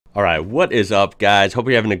All right, what is up, guys? Hope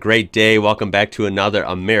you're having a great day. Welcome back to another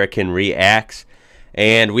American Reacts.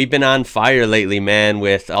 And we've been on fire lately, man,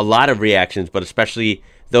 with a lot of reactions, but especially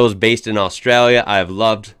those based in Australia. I've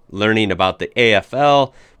loved learning about the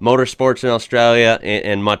AFL, motorsports in Australia,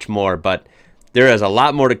 and much more. But there is a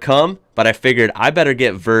lot more to come, but I figured I better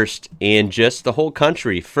get versed in just the whole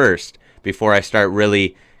country first before I start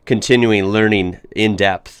really continuing learning in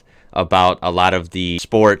depth about a lot of the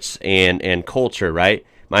sports and culture, right?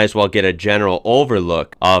 Might as well get a general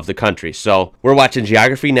overlook of the country. So we're watching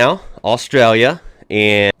geography now, Australia,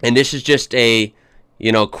 and this is just a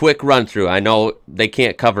quick run through. I know they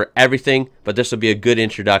can't cover everything, but this will be a good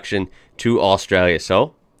introduction to Australia.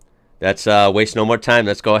 So let's waste no more time.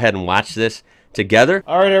 Let's go ahead and watch this together.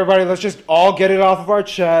 All right, everybody, let's just all get it off of our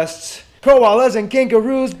chests. Koalas and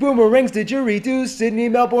kangaroos, boomerangs, didgeridoos, Sydney,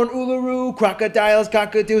 Melbourne, Uluru, crocodiles,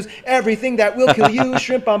 cockatoos, everything that will kill you,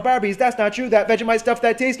 shrimp on Barbies, that's not true, that Vegemite stuff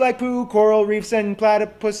that tastes like poo, coral reefs and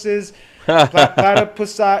platypuses,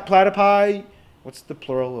 platypi, what's the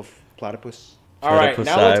plural of platypus? All right,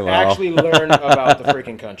 now let's actually learn about the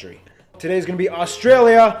freaking country. Today's gonna be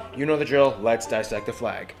Australia, you know the drill, let's dissect the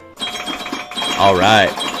flag. All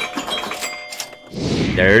right.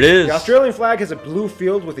 There it is. The Australian flag has a blue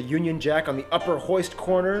field with a Union Jack on the upper hoist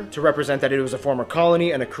corner to represent that it was a former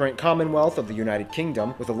colony and a current Commonwealth of the United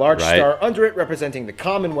Kingdom, with a large star under it representing the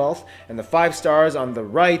Commonwealth, and the 5 stars on the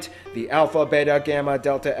right, the Alpha, Beta, Gamma,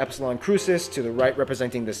 Delta, Epsilon, Crucis, to the right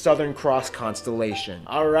representing the Southern Cross constellation.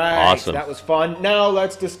 All right, awesome. That was fun. Now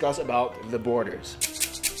let's discuss about the borders.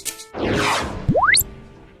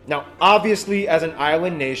 Now, obviously, as an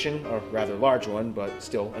island nation, or rather large one, but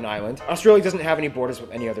still an island, Australia doesn't have any borders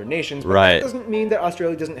with any other nations, but that doesn't mean that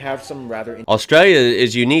Australia doesn't have some rather... Australia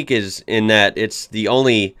is unique in that it's the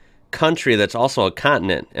only country that's also a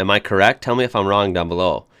continent. Am I correct? Tell me if I'm wrong down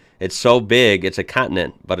below. It's so big, it's a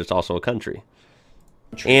continent, but it's also a country.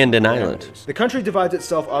 And an island. The country divides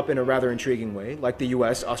itself up in a rather intriguing way. Like the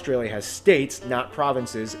US, Australia has states, not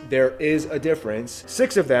provinces. There is a difference.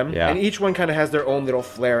 6 of them, and each one kind of has their own little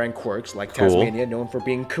flair and quirks, like Tasmania, known for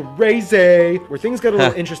being crazy. Where things get a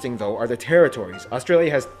little interesting, though, are the territories.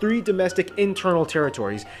 Australia has 3 domestic internal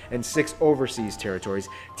territories and 6 overseas territories.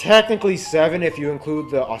 Technically 7 if you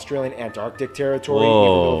include the Australian Antarctic Territory, even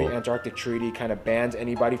though the Antarctic Treaty kind of bans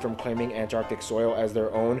anybody from claiming Antarctic soil as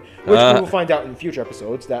their own, which we will find out in future episodes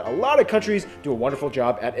that a lot of countries do a wonderful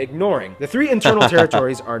job at ignoring. The 3 internal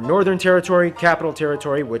territories are Northern Territory, Capital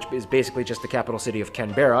Territory, which is basically just the capital city of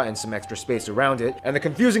Canberra and some extra space around it, and the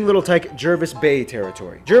confusing little tyke Jervis Bay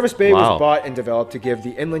Territory. Jervis Bay was bought and developed to give the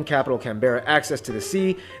inland capital Canberra access to the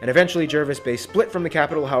sea, and eventually Jervis Bay split from the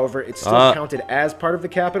capital. However, it's still counted as part of the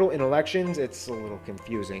capital in elections. It's a little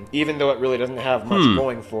confusing, even though it really doesn't have much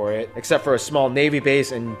going for it, except for a small Navy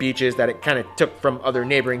base and beaches that it kind of took from other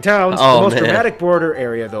neighboring towns. The most dramatic border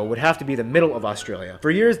area, though, would have to be the middle of Australia.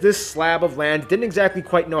 For years, this slab of land didn't exactly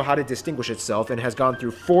quite know how to distinguish itself and has gone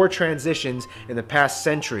through 4 transitions in the past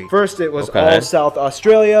century. First, it was all South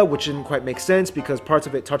Australia, which didn't quite make sense because parts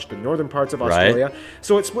of it touched the northern parts of Australia,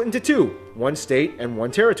 so it split into 2, 1 state and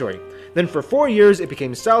 1 territory. Then for 4 years, it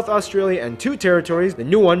became South Australia and 2 territories, the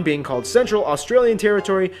new one being called Central Australian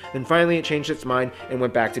Territory. Then finally it changed its mind and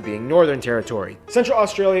went back to being Northern Territory. Central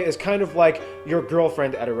Australia is kind of like your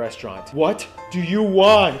girlfriend at a restaurant. What do you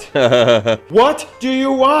want? What do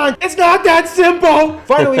you want? It's not that simple!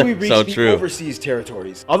 Finally, we reached the overseas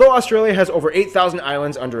territories. Although Australia has over 8,000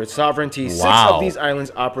 islands under its sovereignty, 6 of these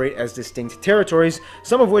islands operate as distinct territories,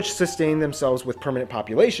 some of which sustain themselves with permanent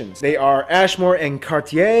populations. They are Ashmore and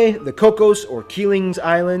Cartier, the Cocos or Keelings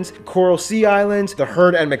Islands, Coral Sea Islands, the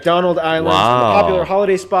Heard and McDonald Islands, and the popular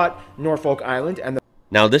holiday spot, Norfolk Island, and the...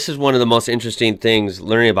 Now, this is one of the most interesting things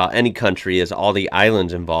learning about any country is all the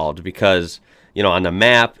islands involved because, on the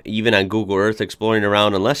map, even on Google Earth, exploring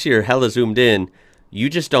around, unless you're hella zoomed in, you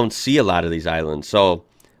just don't see a lot of these islands. So,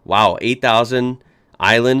 wow, 8,000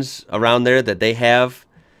 islands around there that they have.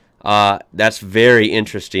 That's very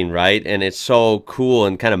interesting, right? And it's so cool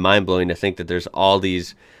and kind of mind-blowing to think that there's all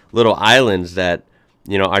these little islands that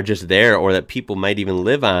are just there or that people might even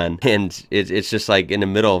live on, and it's just like in the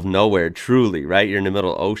middle of nowhere, truly, right? You're in the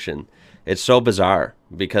middle of the ocean. It's so bizarre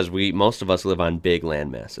because most of us live on big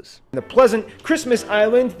land masses. The pleasant Christmas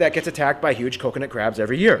Island that gets attacked by huge coconut crabs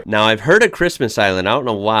every year. Now, I've heard of Christmas Island. I don't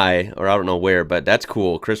know why or I don't know where, but that's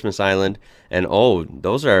cool. Christmas Island, and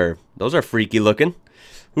those are freaky looking.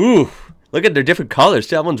 Ooh, look at their different colors.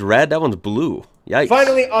 That one's red, that one's blue. Yikes.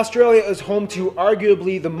 Finally, Australia is home to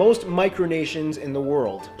arguably the most micronations in the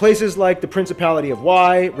world. Places like the Principality of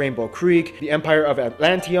Wye, Rainbow Creek, the Empire of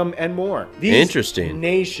Atlantium, and more. These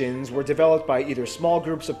nations were developed by either small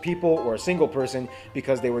groups of people or a single person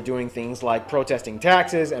because they were doing things like protesting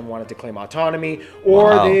taxes and wanted to claim autonomy,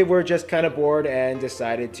 or they were just kind of bored and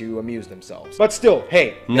decided to amuse themselves. But still,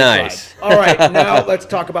 hey, nice. All right, now let's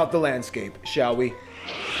talk about the landscape, shall we?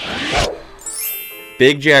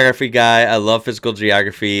 Big geography guy. I love physical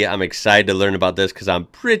geography. I'm excited to learn about this because I'm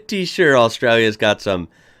pretty sure Australia's got some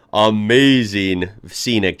amazing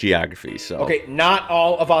scenic geography. So okay, not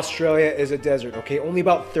all of Australia is a desert. Okay, only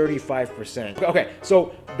about 35%. Okay,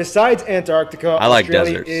 so besides Antarctica,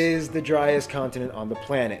 Australia is the driest continent on the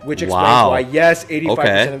planet, which explains why, yes,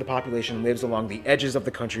 85% of the population lives along the edges of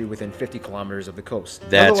the country within 50 kilometers of the coast.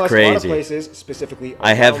 That's crazy. A lot of places, specifically,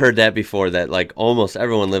 I have heard that before, that like almost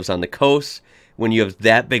everyone lives on the coast. When you have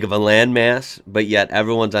that big of a landmass, but yet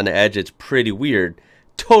everyone's on the edge, it's pretty weird.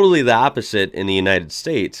 Totally the opposite in the United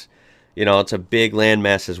States. You know, it's a big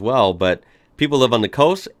landmass as well, but people live on the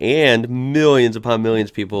coast, and millions upon millions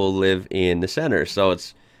of people live in the center. So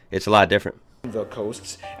it's a lot different. The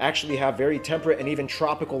coasts actually have very temperate and even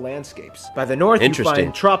tropical landscapes. By the north, you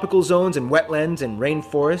find tropical zones and wetlands and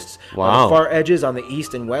rainforests. On the far edges, on the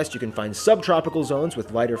east and west, you can find subtropical zones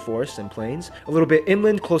with lighter forests and plains. A little bit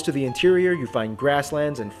inland, close to the interior, you find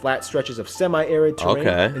grasslands and flat stretches of semi-arid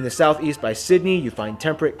terrain. In the southeast by Sydney, you find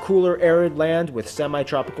temperate, cooler, arid land with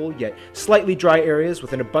semi-tropical, yet slightly dry areas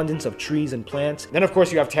with an abundance of trees and plants. Then, of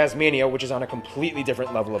course, you have Tasmania, which is on a completely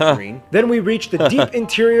different level of green. Then we reach the deep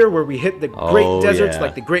interior, where we hit the great deserts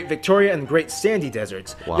like the Great Victoria and the Great Sandy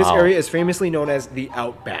Deserts. This area is famously known as the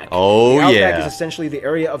Outback. The Outback is essentially the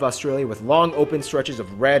area of Australia with long open stretches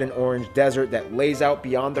of red and orange desert that lays out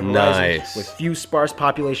beyond the horizon with few sparse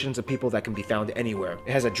populations of people that can be found anywhere.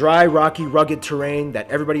 It has a dry, rocky, rugged terrain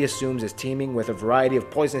that everybody assumes is teeming with a variety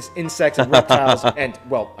of poisonous insects and reptiles. And,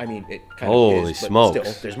 well, I mean, it kind of is, but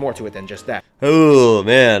still, there's more to it than just that. Oh,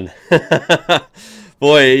 man.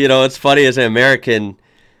 Boy, you know, it's funny as an American,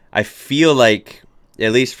 I feel like,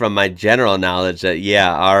 at least from my general knowledge, that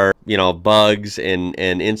our bugs and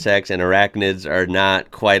insects and arachnids are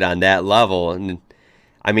not quite on that level. And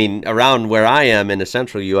I mean, around where I am in the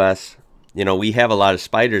central U.S., we have a lot of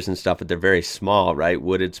spiders and stuff, but they're very small, right?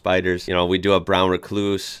 Wooded spiders. We do have brown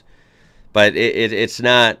recluse, but it's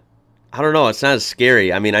not. I don't know. It's not as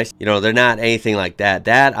scary. I mean, they're not anything like that.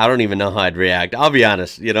 I don't even know how I'd react. I'll be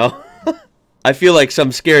honest. I feel like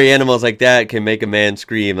some scary animals like that can make a man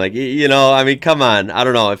scream. Like, I mean, come on. I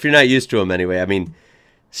don't know. If you're not used to them anyway. I mean,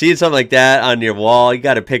 seeing something like that on your wall, you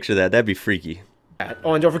got to picture that. That'd be freaky.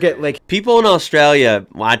 Oh, and don't forget, like, people in Australia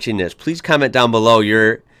watching this, please comment down below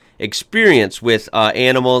your experience with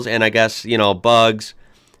animals and I guess, bugs,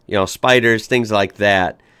 spiders, things like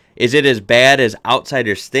that. Is it as bad as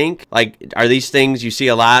outsiders think? Like, are these things you see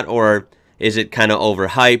a lot, or is it kind of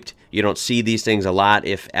overhyped? You don't see these things a lot,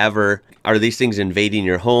 if ever. Are these things invading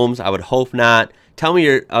your homes? I would hope not. Tell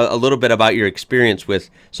me a little bit about your experience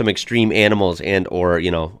with some extreme animals and or,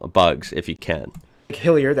 bugs, if you can.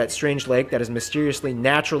 Hillier, that strange lake that is mysteriously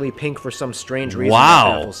naturally pink for some strange reason by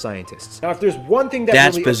powerful scientists. Now, if there's one thing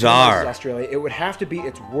that really bizarre Australia, it would have to be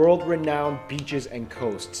its world-renowned beaches and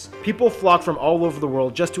coasts. People flock from all over the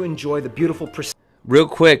world just to enjoy the beautiful Real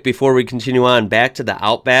quick, before we continue on, back to the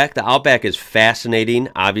Outback. The Outback is fascinating.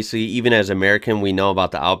 Obviously, even as American, we know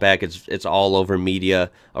about the Outback. It's all over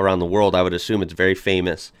media around the world. I would assume it's very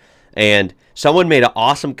famous. And someone made an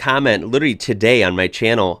awesome comment literally today on my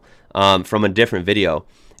channel from a different video.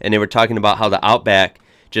 And they were talking about how the Outback,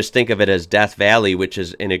 just think of it as Death Valley, which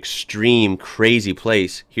is an extreme, crazy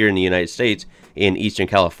place here in the United States, in Eastern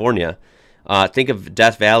California. Think of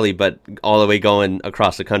Death Valley, but all the way going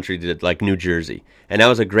across the country to like New Jersey. And that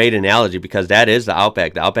was a great analogy because that is the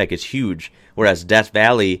Outback. The Outback is huge, whereas Death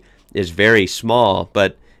Valley is very small,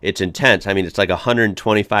 but it's intense. I mean, it's like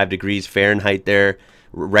 125 degrees Fahrenheit there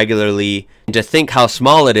regularly. And to think how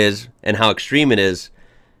small it is and how extreme it is,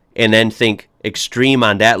 and then think extreme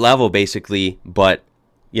on that level basically, but,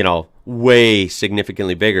 way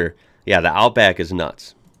significantly bigger. Yeah, the Outback is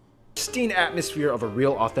nuts. Pristine atmosphere of a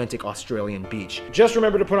real authentic Australian beach. Just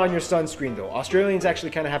remember to put on your sunscreen though. Australians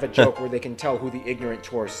actually kind of have a joke where they can tell who the ignorant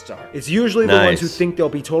tourists are. It's usually the ones who think they'll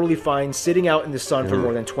be totally fine sitting out in the sun for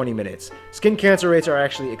more than 20 minutes. Skin cancer rates are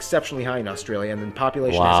actually exceptionally high in Australia, and the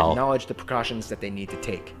population has acknowledged the precautions that they need to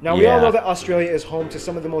take. Now, we all know that Australia is home to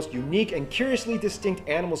some of the most unique and curiously distinct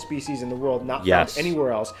animal species in the world, not found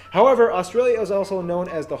anywhere else. However, Australia is also known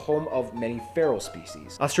as the home of many feral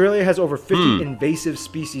species. Australia has over 50 invasive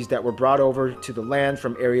species that that were brought over to the land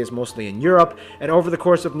from areas mostly in Europe, and over the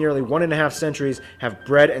course of nearly 1.5 centuries have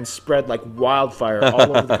bred and spread like wildfire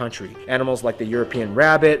all over the country. Animals like the European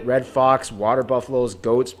rabbit, red fox, water buffaloes,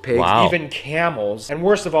 goats, pigs, even camels, and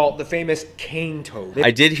worst of all, the famous cane toad.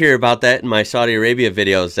 I did hear about that in my Saudi Arabia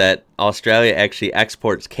videos, that Australia actually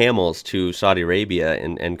exports camels to Saudi Arabia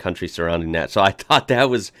and countries surrounding that. So I thought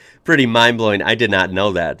that was pretty mind-blowing. I did not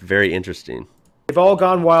know that. Very interesting. They've all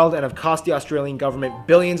gone wild and have cost the Australian government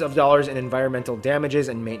billions of dollars in environmental damages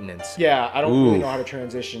and maintenance. Yeah, I don't really know how to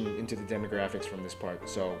transition into the demographics from this part,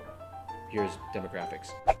 so here's demographics.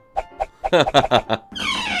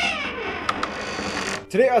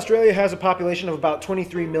 Today, Australia has a population of about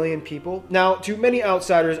 23 million people. Now, to many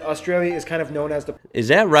outsiders, Australia is kind of known as the... Is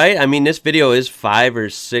that right? I mean, this video is 5 or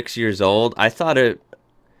 6 years old. I thought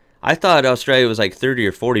Australia was like 30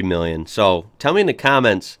 or 40 million. So tell me in the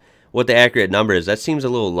comments what the accurate number is. That seems a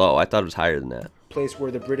little low. I thought it was higher than that. Place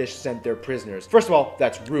where the British sent their prisoners. First of all,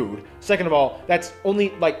 that's rude. Second of all, that's only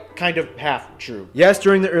like kind of half true. Yes,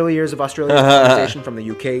 during the early years of Australia's colonization from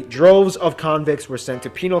the UK, droves of convicts were sent to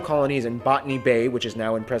penal colonies in Botany Bay, which is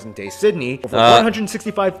now in present-day Sydney. Over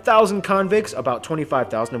 165,000 convicts, about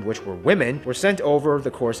 25,000 of which were women, were sent over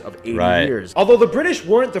the course of 80 years. Although the British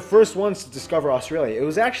weren't the first ones to discover Australia, it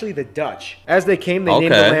was actually the Dutch. As they came, they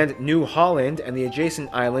named the land New Holland and the adjacent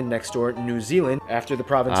island next door, New Zealand, after the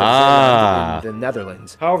province of Zeeland in the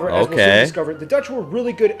Netherlands. However, as we'll soon discover, the Dutch were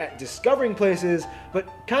really good at discovering places, but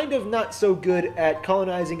kind of not so good at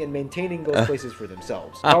colonizing and maintaining those places for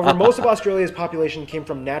themselves. However, most of Australia's population came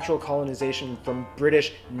from natural colonization from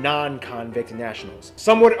British non-convict nationals.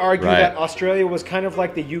 Some would argue that Australia was kind of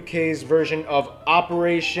like the UK's version of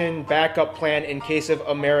Operation Backup Plan in case of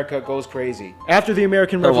America goes crazy. After the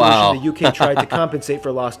American Revolution, the UK tried to compensate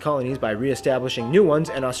for lost colonies by re-establishing new ones,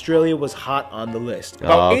 and Australia was hot on the list.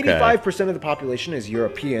 About 85% of the population is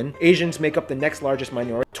European. Asians make up the next largest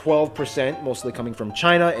minority, 12%, mostly coming from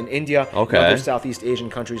China and India, and other Southeast Asian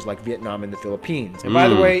countries like Vietnam and the Philippines. And by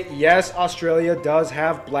the way, yes, Australia does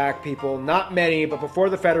have black people, not many, but before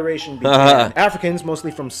the Federation began, Africans, mostly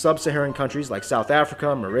from sub-Saharan countries like South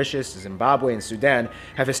Africa, Mauritius, Zimbabwe, and Sudan,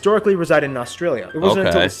 have historically resided in Australia. It wasn't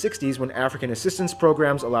until the 60s when African assistance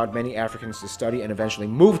programs allowed many Africans to study and eventually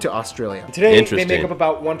move to Australia. Today, they make up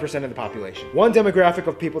about 1% of the population. One demographic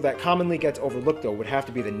of people that commonly gets overlooked, though, would have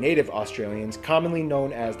to be the native Australians, commonly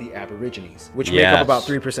known as the Aborigines, which make up about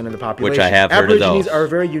 3% of the population. Which I have heard of those. Aborigines are a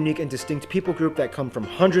very unique and distinct people group that come from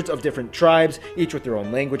hundreds of different tribes, each with their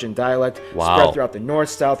own language and dialect, spread throughout the north,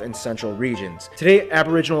 south, and central regions. Today,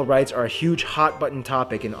 Aboriginal rights are a huge hot-button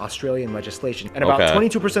topic in Australian legislation, and about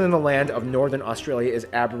 22% of the land of northern Australia is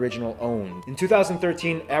Aboriginal-owned. In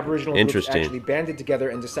 2013, Aboriginal groups actually banded together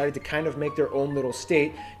and decided to kind of make their own little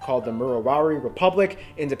state called the Murruwarri Republic,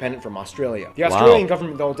 independent from Australia. The Australian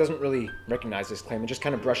government, though, doesn't really recognize this claim and just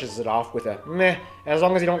kind of brushes it off with a meh, as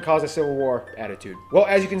long as you don't cause a civil war attitude. Well,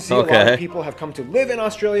 as you can see, a lot of people have come to live in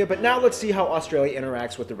Australia, but now let's see how Australia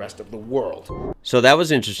interacts with the rest of the world. So that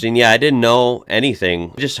was interesting. Yeah, I didn't know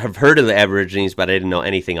anything. I just have heard of the Aborigines, but I didn't know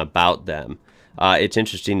anything about them. It's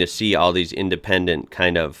interesting to see all these independent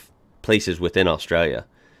kind of places within Australia.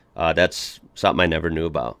 That's something I never knew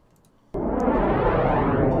about.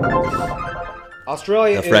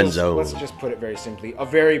 Australia is, let's just put it very simply, a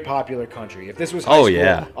very popular country. If this was high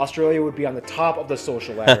school, Australia would be on the top of the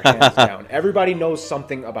social ladder, hands down. Everybody knows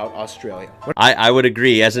something about Australia. I would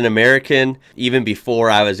agree. As an American, even before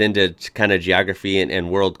I was into kind of geography and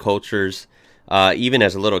world cultures, even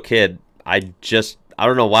as a little kid, I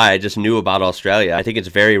don't know why, I just knew about Australia. I think it's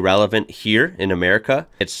very relevant here in America.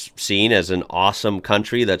 It's seen as an awesome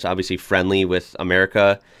country that's obviously friendly with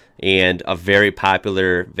America, and a very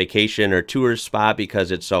popular vacation or tourist spot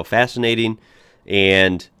because it's so fascinating.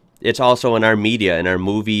 And it's also in our media, in our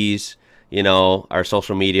movies, you know, our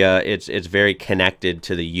social media. It's very connected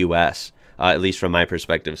to the U.S., at least from my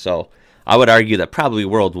perspective. So I would argue that probably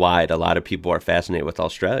worldwide, a lot of people are fascinated with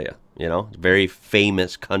Australia. You know, it's a very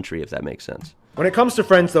famous country, if that makes sense. When it comes to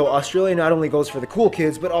friends, though, Australia not only goes for the cool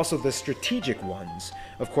kids, but also the strategic ones.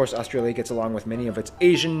 Of course, Australia gets along with many of its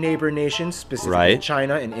Asian neighbor nations, specifically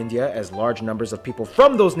China and India, as large numbers of people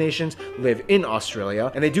from those nations live in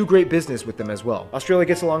Australia, and they do great business with them as well. Australia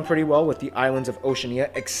gets along pretty well with the islands of Oceania,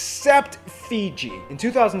 except Fiji. In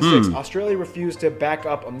 2006, Australia refused to back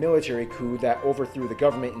up a military coup that overthrew the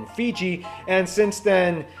government in Fiji, and since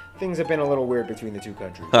then, things have been a little weird between the two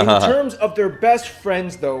countries. In terms of their best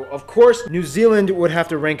friends, though, of course, New Zealand would have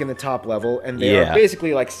to rank in the top level, and they are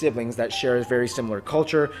basically like siblings that share a very similar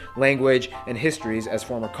culture, language, and histories as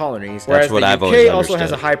former colonies. Whereas the UK also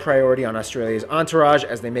has a high priority on Australia's entourage,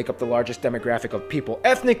 as they make up the largest demographic of people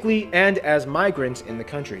ethnically and as migrants in the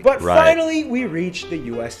country. But finally, we reach the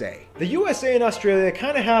USA. The USA and Australia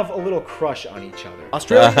kind of have a little crush on each other.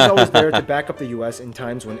 Australia is always there to back up the US in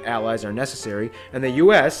times when allies are necessary, and the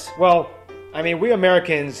US, well, I mean, we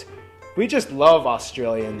Americans, we just love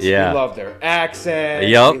Australians. We love their accents.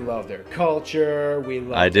 We love their culture. We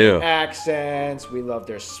love their accents. We love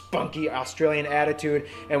their spunky Australian attitude,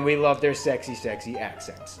 and we love their sexy, sexy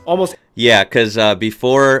accents. Almost. Yeah, because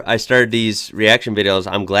before I started these reaction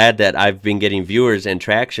videos, I'm glad that I've been getting viewers and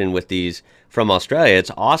traction with these from Australia.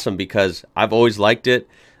 It's awesome because I've always liked it.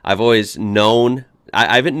 I've always known,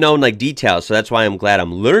 I haven't known like details, so that's why I'm glad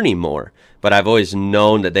I'm learning more. But I've always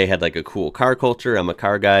known that they had like a cool car culture. I'm a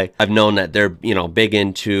car guy. I've known that they're, you know, big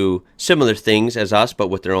into similar things as us, but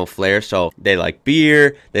with their own flair. So they like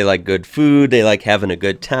beer, they like good food, they like having a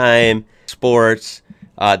good time, sports.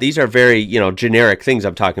 These are very, you know, generic things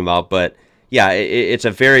I'm talking about, but yeah, it's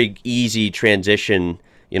a very easy transition,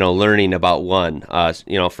 you know, learning about one,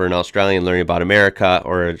 you know, for an Australian learning about America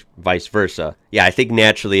or vice versa. Yeah, I think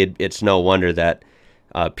naturally it's no wonder that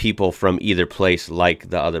people from either place like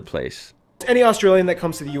the other place. Any Australian that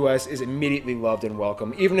comes to the U.S. is immediately loved and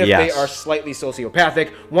welcome, even if they are slightly sociopathic.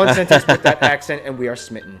 One sentence with that accent and we are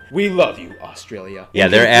smitten. We love you, Australia. Yeah,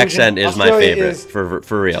 their accent is my favorite,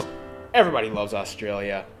 for real. Everybody loves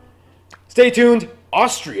Australia. Stay tuned.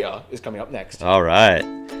 Austria is coming up next. All right.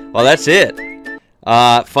 Well, that's it.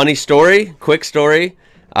 Funny story, quick story.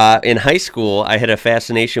 In high school, I had a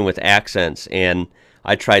fascination with accents, and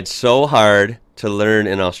I tried so hard to learn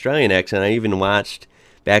an Australian accent. I even watched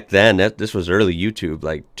back then, this was early YouTube,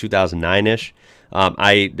 like 2009-ish.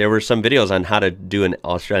 There were some videos on how to do an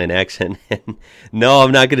Australian accent. No,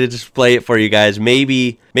 I'm not going to display it for you guys.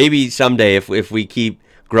 Maybe someday if we keep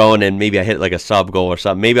growing and maybe I hit like a sub goal or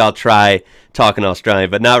something, maybe I'll try talking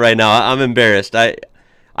Australian, but not right now. I'm embarrassed.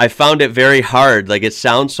 I found it very hard. Like, it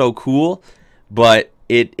sounds so cool, but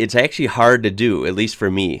it's actually hard to do, at least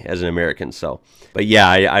for me as an American. So, but yeah,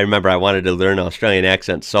 I remember I wanted to learn Australian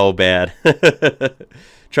accent so bad.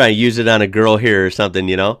 Try and use it on a girl here or something,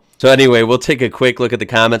 you know? So anyway, we'll take a quick look at the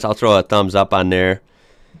comments. I'll throw a thumbs up on there.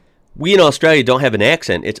 We in Australia don't have an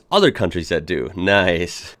accent. It's other countries that do.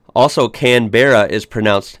 Nice. Also, Canberra is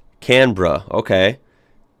pronounced Canberra. Okay.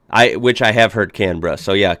 Which I have heard Canberra.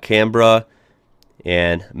 So yeah, Canberra,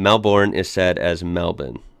 and Melbourne is said as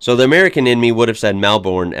Melbourne. So the American in me would have said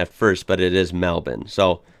Melbourne at first, but it is Melbourne.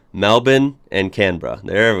 So Melbourne and Canberra.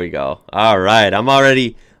 There we go. All right. I'm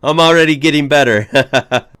already getting better.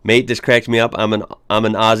 Mate, this cracks me up. I'm an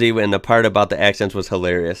Aussie, and the part about the accents was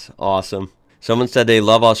hilarious. Awesome. Someone said they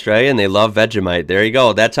love Australia and they love Vegemite. There you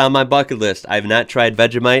go. That's on my bucket list. I've not tried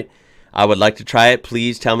Vegemite. I would like to try it.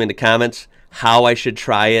 Please tell me in the comments how I should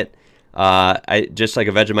try it. Just like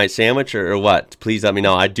a Vegemite sandwich or what? Please let me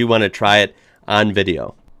know. I do want to try it on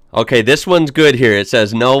video. Okay, this one's good here. It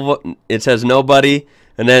says nobody,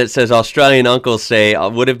 and then it says Australian uncles say I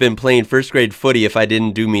would have been playing first grade footy if I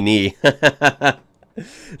didn't do me knee.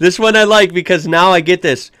 This one I like because now I get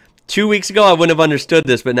this. 2 weeks ago I wouldn't have understood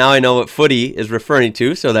this, but now I know what footy is referring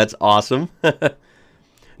to, so that's awesome.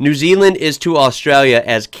 New Zealand is to Australia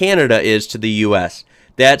as Canada is to the US.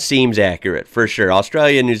 That seems accurate, for sure.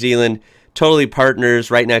 Australia and New Zealand, totally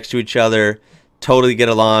partners, right next to each other, totally get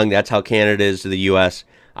along. That's how Canada is to the US.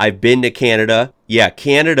 I've been to Canada. Yeah,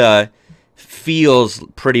 Canada feels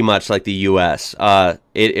pretty much like the US.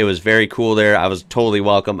 It was very cool there. I was totally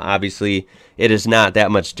welcome. Obviously, it is not that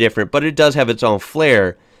much different, but it does have its own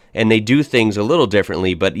flair, and they do things a little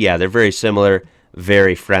differently. But yeah, they're very similar,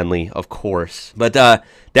 very friendly, of course. But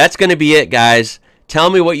that's going to be it, guys. Tell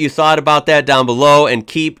me what you thought about that down below, and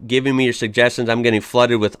keep giving me your suggestions. I'm getting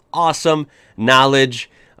flooded with awesome knowledge,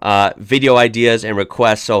 video ideas, and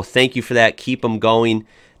requests, so thank you for that. Keep them going.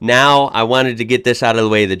 Now, I wanted to get this out of the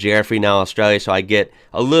way, the Geography Now Australia, so I get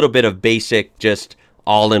a little bit of basic, just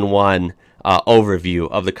all-in-one overview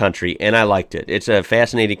of the country, and I liked it. It's a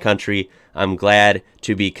fascinating country. I'm glad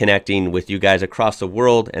to be connecting with you guys across the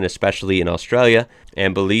world, and especially in Australia.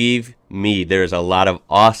 And believe me, there's a lot of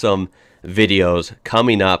awesome videos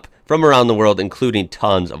coming up from around the world, including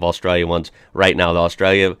tons of Australia ones right now. The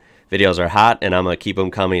Australia videos are hot, and I'm going to keep them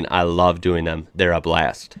coming. I love doing them. They're a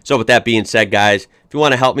blast. So with that being said, guys, if you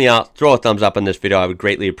want to help me out, throw a thumbs up on this video. I would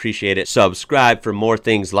greatly appreciate it. Subscribe for more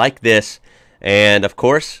things like this. And of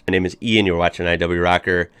course, my name is Ian. You're watching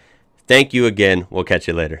IWrocker. Thank you again. We'll catch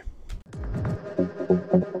you later.